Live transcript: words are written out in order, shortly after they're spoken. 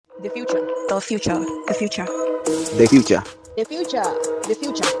The future. The future. The future. The future. The future. The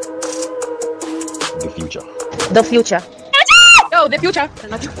future. The future. The future. Oh, the future.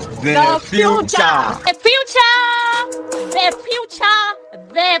 The future. The future. The future.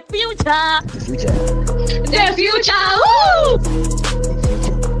 The future. The future. The future. Woo!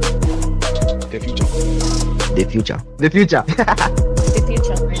 The future. The future. The future. The future.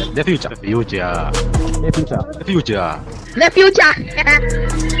 The future. The future. The future. The future. The future.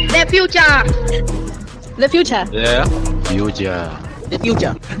 The future. The future. Yeah. Future. The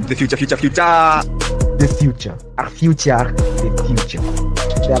future. The future. Future. Future. The future. Our future. The future.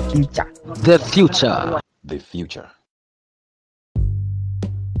 The future. The future. The future.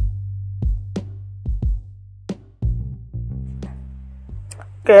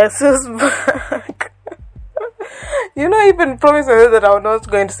 Guess who's back? You know, even promised me that I was not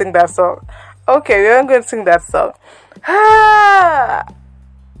going to sing that song. Okay, we aren't going to sing that song.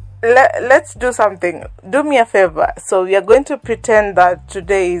 Let's do something. Do me a favor. So we are going to pretend that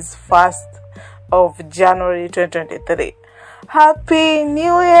today is 1st of January 2023. Happy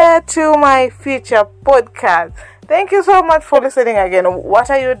New Year to my future podcast. Thank you so much for listening again. What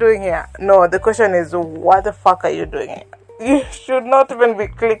are you doing here? No, the question is, what the fuck are you doing here? You should not even be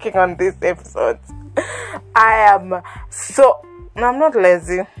clicking on this episode. I'm not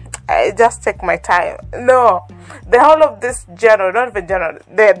lazy. I just take my time. No, the whole of this January, not even January,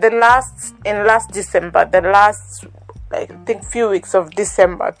 last December, the last, I think, few weeks of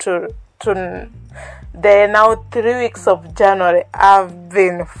December to the now 3 weeks of January, I've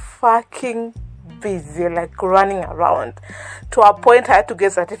been fucking busy, like running around to a point I had to get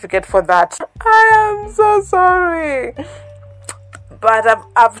a certificate for that. I am so sorry. But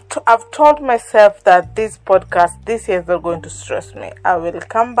I've told myself that this podcast this year is not going to stress me. I will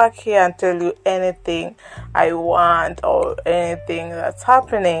come back here and tell you anything I want or anything that's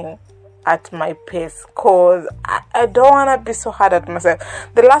happening at my pace, because I don't want to be so hard at myself.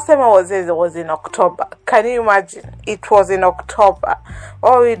 The last time I was here, it was in October. Can you imagine? It was in October.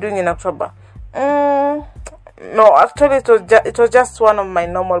 What were we doing in October? No, actually it was just one of my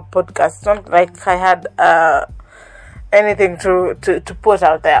normal podcasts. It's not like I had anything to put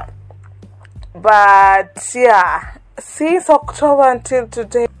out there. But yeah, since October until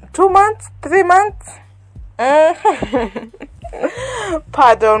today, 2 months, 3 months.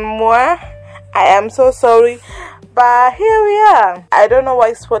 Pardon moi. I am so sorry. But here we are. I don't know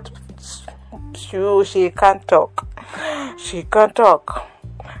why she can't talk. She can't talk.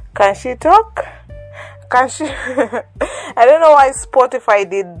 Can she talk? Can she? I don't know why Spotify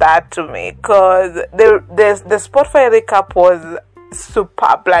did that to me, because the Spotify recap was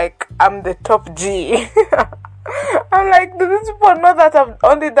superb. Like, I'm the top G. I'm like, do these people know that I've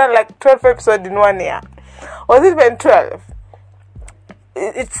only done like 12 episodes in 1 year? Was it even 12?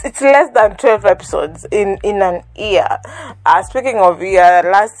 It's less than 12 episodes in an year. Speaking of year,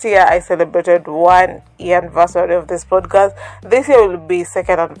 last year I celebrated 1 year anniversary of this podcast. This year will be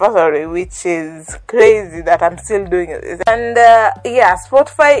 2nd anniversary, which is crazy that I'm still doing it. And yeah,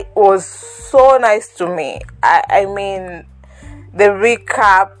 Spotify was so nice to me. I mean, the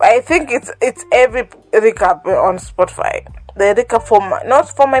recap, I think it's every recap on Spotify. The recap for not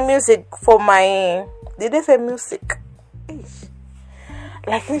for my music, for my, did they say music? Eesh.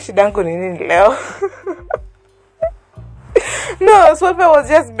 Like, she don't go in leo. No, Spotify was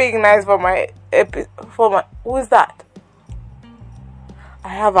just being nice for my who is that? I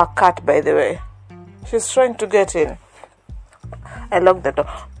have a cat, by the way. She's trying to get in. I locked the door.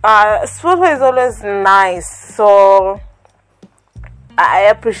 Spotify is always nice, so I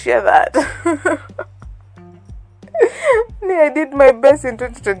appreciate that. I did my best in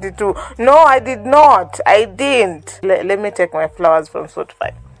 2022. No, I did not. I didn't. Let me take my flowers from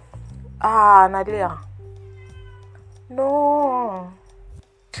Spotify. Nadia. No.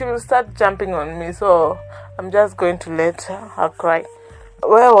 She will start jumping on me, so I'm just going to let her cry.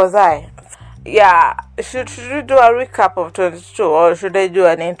 Where was I? Yeah, should we do a recap of 22, or should I do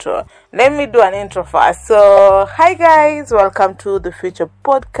an intro? Let me do an intro first. So, hi guys, welcome to the Future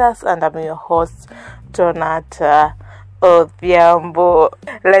Podcast, and I'm your host, Donata Odhiambo.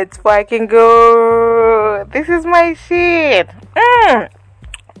 Let's fucking go. This is my shit.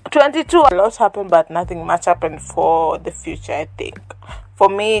 22. A lot happened, but nothing much happened for the future, I think. For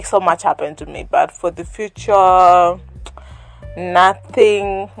me, so much happened to me, but for the future,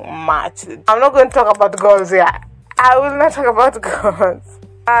 nothing much. I'm not going to talk about goals here. I will not talk about goals.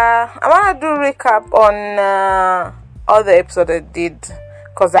 I want to do recap on all the episodes I did,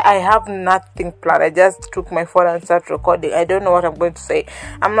 because I have nothing planned. I just took my phone and started recording. I don't know what I'm going to say.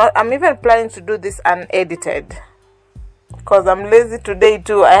 I'm even planning to do this unedited because I'm lazy today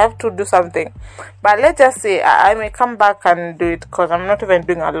too. I have to do something, but let's just say I may come back and do it because I'm not even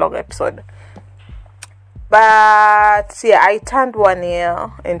doing a long episode. But yeah, I turned 1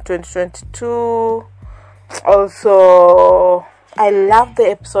 year in 2022. Also, I love the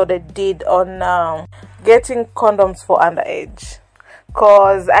episode I did on getting condoms for underage.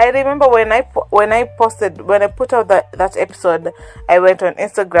 Cause I remember when I put out that episode, I went on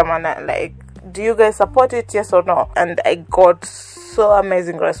Instagram and I like, do you guys support it, yes or no? And I got so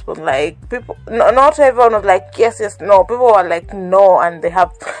amazing response. Like people, not everyone was like yes, no. People were like no, and they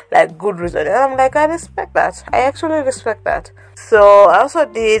have like good reason. And I'm like, I respect that. I actually respect that. So I also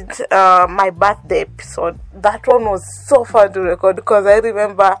did my birthday episode. That one was so fun to record because I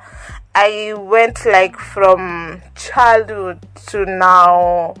remember I went like from childhood to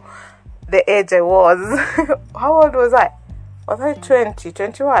now the age I was. How old was I? Was I 20,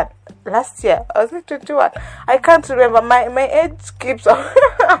 21? Last year, I was 21. I can't remember. My age keeps on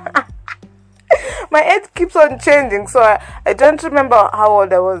my age keeps on changing, so I don't remember how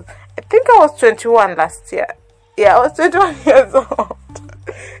old I was. I think I was 21 last year. Yeah, I was 21 years old.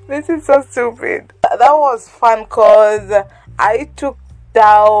 This is so stupid. That was fun because I took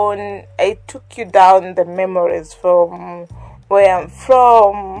you down the memories from where I'm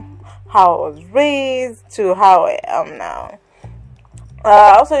from, how I was raised to how I am now.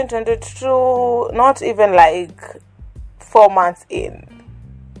 I also intended to not even like 4 months in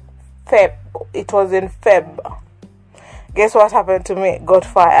Feb. It was in Feb. Guess what happened to me? Got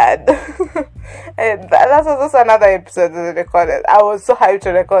fired. And that was also another episode that I recorded. I was so hyped to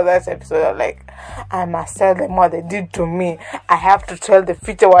record that episode. I'm like, I must tell them what they did to me. I have to tell the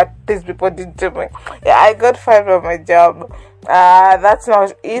future what these people did to me. Yeah, I got fired from my job. That's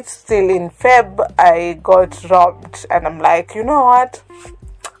not it. Still in Feb, I got robbed, and I'm like, you know what?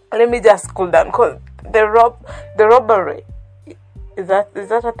 Let me just cool down, cause the robbery is that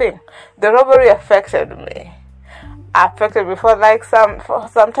a thing? The robbery affected me for like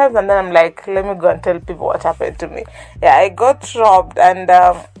sometimes, and then I'm like, let me go and tell people what happened to me. Yeah, I got robbed, and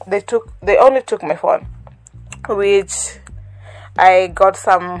they only took my phone, which I got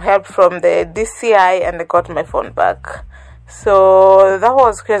some help from the DCI, and I got my phone back. So that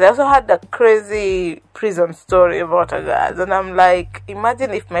was crazy. I also had a crazy prison story about a guy, and I'm like,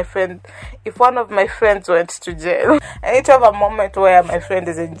 imagine if one of my friends went to jail. I need to have a moment where my friend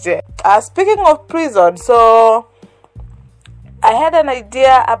is in jail. Speaking of prison, so I had an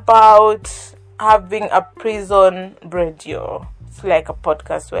idea about having a prison radio. It's like a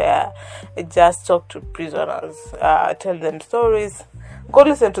podcast where I just talk to prisoners, tell them stories. Go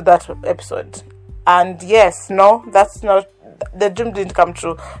listen to that episode. And yes, no, that's not, the dream didn't come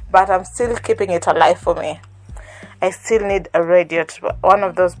true, but I'm still keeping it alive for me. I still need a radio to one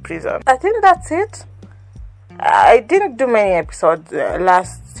of those prisons. I think that's it. I didn't do many episodes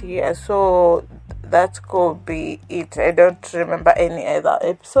last year, so that could be it. I don't remember any other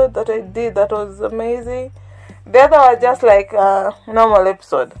episode that I did that was amazing. The other was just like a normal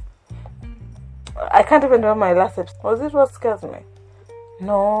episode. I can't even remember my last episode. Was it What Scares Me?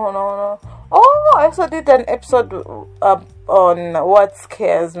 No. Oh, I also did an episode on What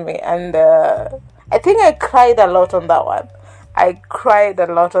Scares Me, and I think I cried a lot on that one. I cried a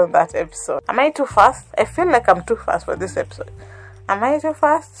lot on that episode. Am I too fast? I feel like I'm too fast for this episode. Am I too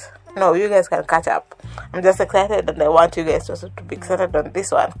fast? No, you guys can catch up. I'm just excited, and I want you guys also to be excited on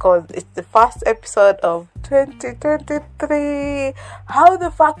this one because it's the first episode of 2023. How the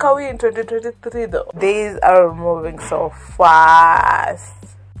fuck are we in 2023 though? Days are moving so fast.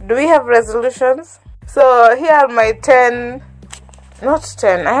 Do we have resolutions? So here are my 10, not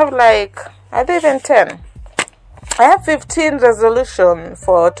 10, I have like, I did even 10. I have 15 resolution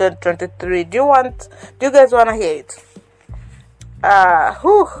for 2023. Do you guys want to hear it?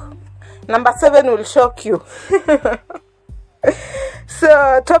 Number 7 will shock you.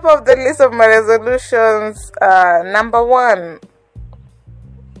 So, top of the list of my resolutions, number 1.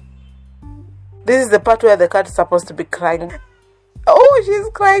 This is the part where the cat is supposed to be crying. Oh, she's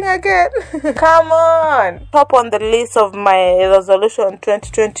crying again. Come on. Top on the list of my resolution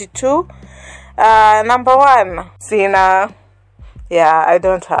 2022. Number 1. Sina. Yeah, I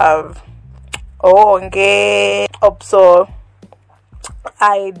don't have. Okay. So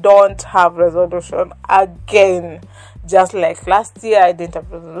I don't have resolution again. Just like last year, I didn't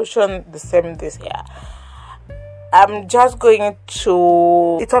have resolution. The same this year. I'm just going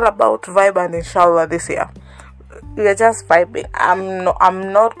to. It's all about vibe and inshallah this year. We are just vibing. I'm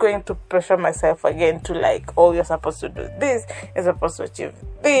not going to pressure myself again to like, oh, you're supposed to do this, you're supposed to achieve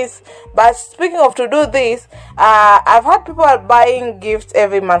this. But speaking of to do this, I've had people buying gifts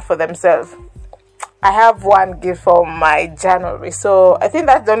every month for themselves. I have one gift for my January. So I think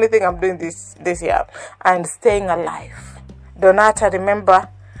that's the only thing I'm doing this year. And staying alive. Donata, remember,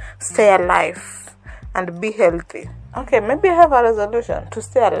 stay alive and be healthy. Okay, maybe I have a resolution to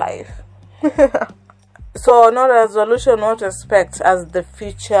stay alive. So no resolution, no respect as the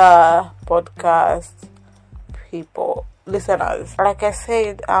future podcast people, listeners. Like I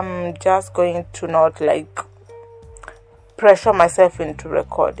said, I'm just going to not pressure myself into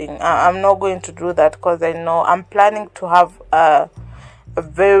recording. I'm not going to do that because I know I'm planning to have a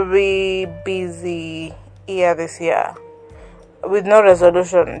very busy year this year. With no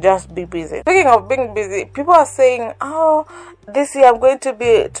resolution, just be busy. Speaking of being busy, people are saying, "Oh, this year I'm going to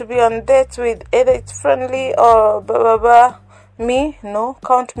be on dates with Edit Friendly or blah blah blah." Me, no,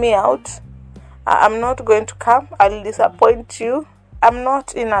 count me out. I'm not going to come. I'll disappoint you. I'm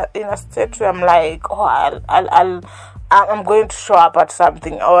not in a state where I'm like, oh, I'm going to show up at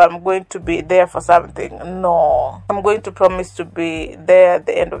something or I'm going to be there for something. No, I'm going to promise to be there at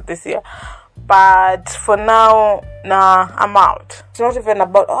the end of this year. But for now, nah, I'm out. It's not even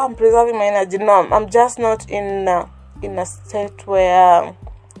about, oh, I'm preserving my energy. No, I'm just not in a state where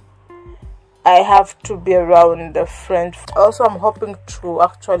I have to be around the friends. Also, I'm hoping to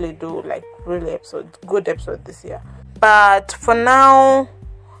actually do really good episodes this year. But for now,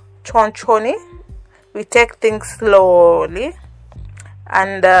 chonchoni, we take things slowly.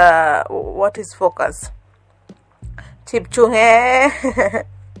 And what is focus? Chipchunge.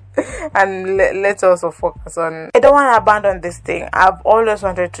 And let's also focus on, I don't want to abandon this thing. I've always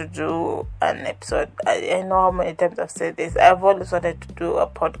wanted to do an episode. I know how many times I've said this. I've always wanted to do a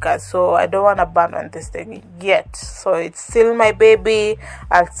podcast, so I don't want to abandon this thing yet. So it's still my baby.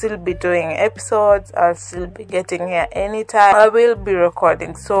 I'll still be doing episodes. I'll still be getting here anytime. I will be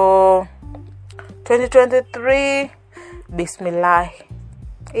recording. So 2023, Bismillah,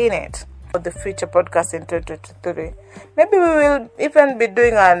 in it. For the future podcast in 2023. Maybe we will even be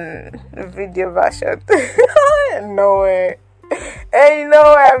doing a video version. No way. Hey, no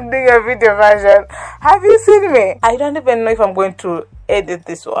way I'm doing a video version. Have you seen me? I don't even know if I'm going to edit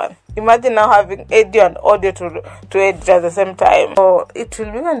this one. Imagine now having audio and audio to edit at the same time. So it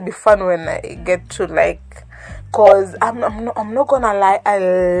will even be fun when I get to cause I'm not gonna lie, I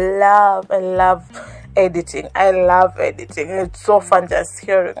love editing. I love editing. It's so fun just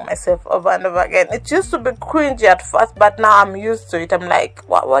hearing myself over and over again. It used to be cringy at first, but now I'm used to it. I'm like,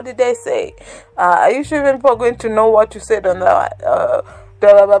 what did I say? Are you sure even people are going to know what you said on the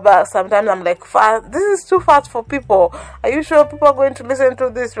blah, blah, blah. Sometimes I'm like, fast. This is too fast for people. Are you sure people are going to listen to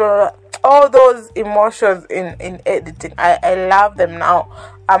this? Blah, blah. All those emotions in editing, I love them now.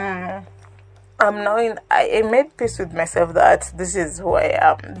 I'm now I made peace with myself that this is who I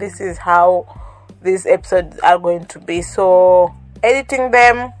am. This is how these episodes are going to be. So editing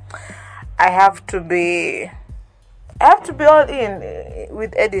them, I have to be all in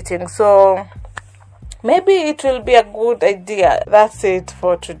with editing. So maybe it will be a good idea. That's it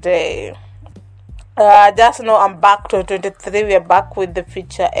for today. Just know I'm back to 2023. We are back with the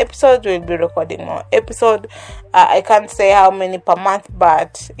future episodes. We'll be recording more episodes. I can't say how many per month,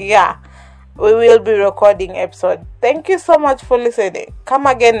 but yeah, we will be recording episode. Thank you so much for listening. Come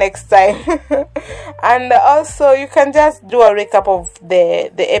again next time. And also you can just do a recap of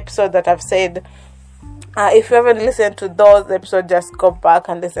the episode that I've said. If you haven't listened to those episodes, just go back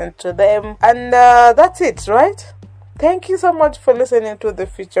and listen to them. And that's it, right? Thank you so much for listening to the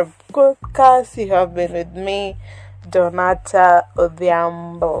Future Podcast. You have been with me, Donata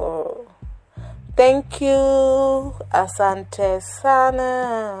Odhiambo. Thank you. Asante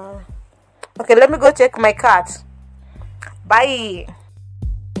sana. Okay, let me go check my cat. Bye.